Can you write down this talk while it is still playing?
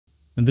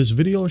In this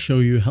video, I'll show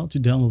you how to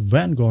download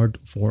Vanguard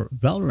for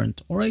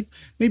Valorant. Alright,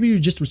 maybe you're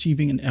just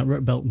receiving an error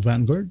about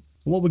Vanguard.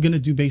 What we're going to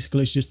do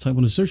basically is just type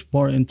on the search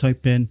bar and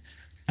type in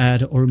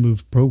add or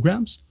remove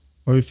programs.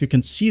 Or if you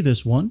can see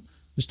this one,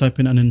 just type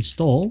in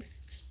uninstall.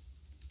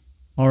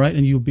 Alright,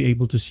 and you'll be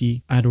able to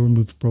see add or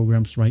remove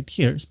programs right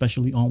here,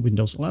 especially on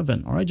Windows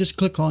 11. Alright, just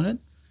click on it.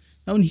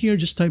 Now in here,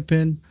 just type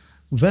in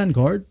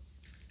Vanguard.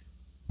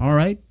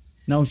 Alright,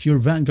 now if your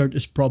Vanguard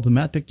is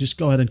problematic, just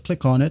go ahead and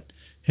click on it.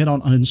 Hit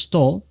on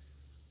uninstall.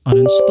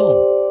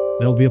 Uninstall.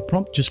 There will be a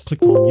prompt. Just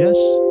click on yes.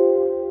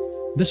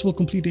 This will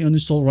completely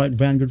uninstall right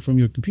Vanguard from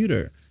your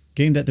computer.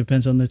 Game that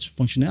depends on its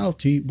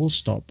functionality will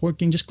stop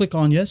working. Just click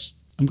on yes.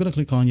 I'm going to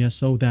click on yes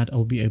so that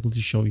I'll be able to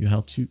show you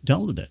how to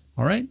download it.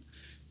 All right.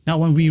 Now,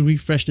 when we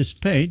refresh this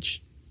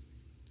page,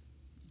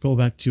 go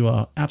back to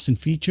apps and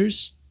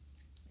features,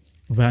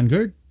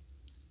 Vanguard,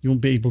 you won't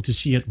be able to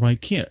see it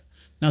right here.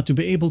 Now, to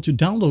be able to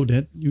download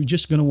it, you're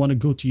just going to want to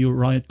go to your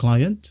Riot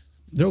client.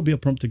 There will be a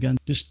prompt again.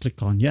 Just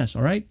click on yes.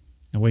 All right.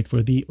 Now wait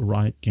for the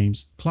Riot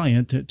Games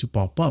client to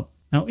pop up.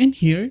 Now in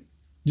here,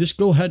 just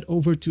go ahead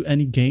over to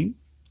any game.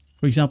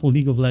 For example,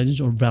 League of Legends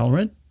or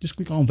Valorant. Just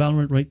click on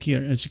Valorant right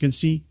here. As you can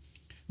see,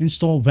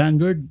 install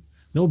Vanguard.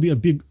 There'll be a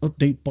big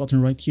update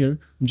button right here.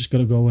 I'm just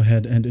going to go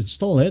ahead and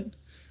install it.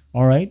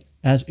 All right,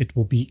 as it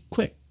will be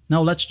quick.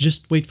 Now let's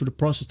just wait for the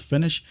process to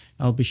finish.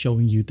 I'll be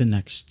showing you the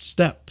next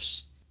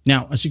steps.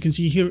 Now, as you can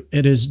see here,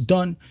 it is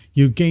done.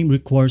 Your game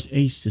requires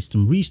a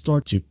system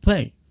restart to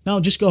play.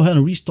 Now just go ahead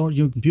and restart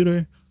your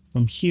computer.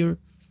 From here,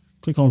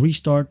 click on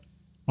restart.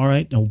 All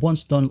right, now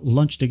once done,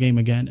 launch the game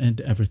again and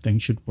everything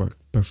should work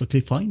perfectly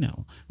fine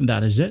now. And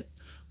that is it.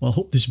 Well, I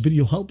hope this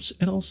video helps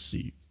and I'll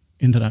see you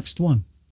in the next one.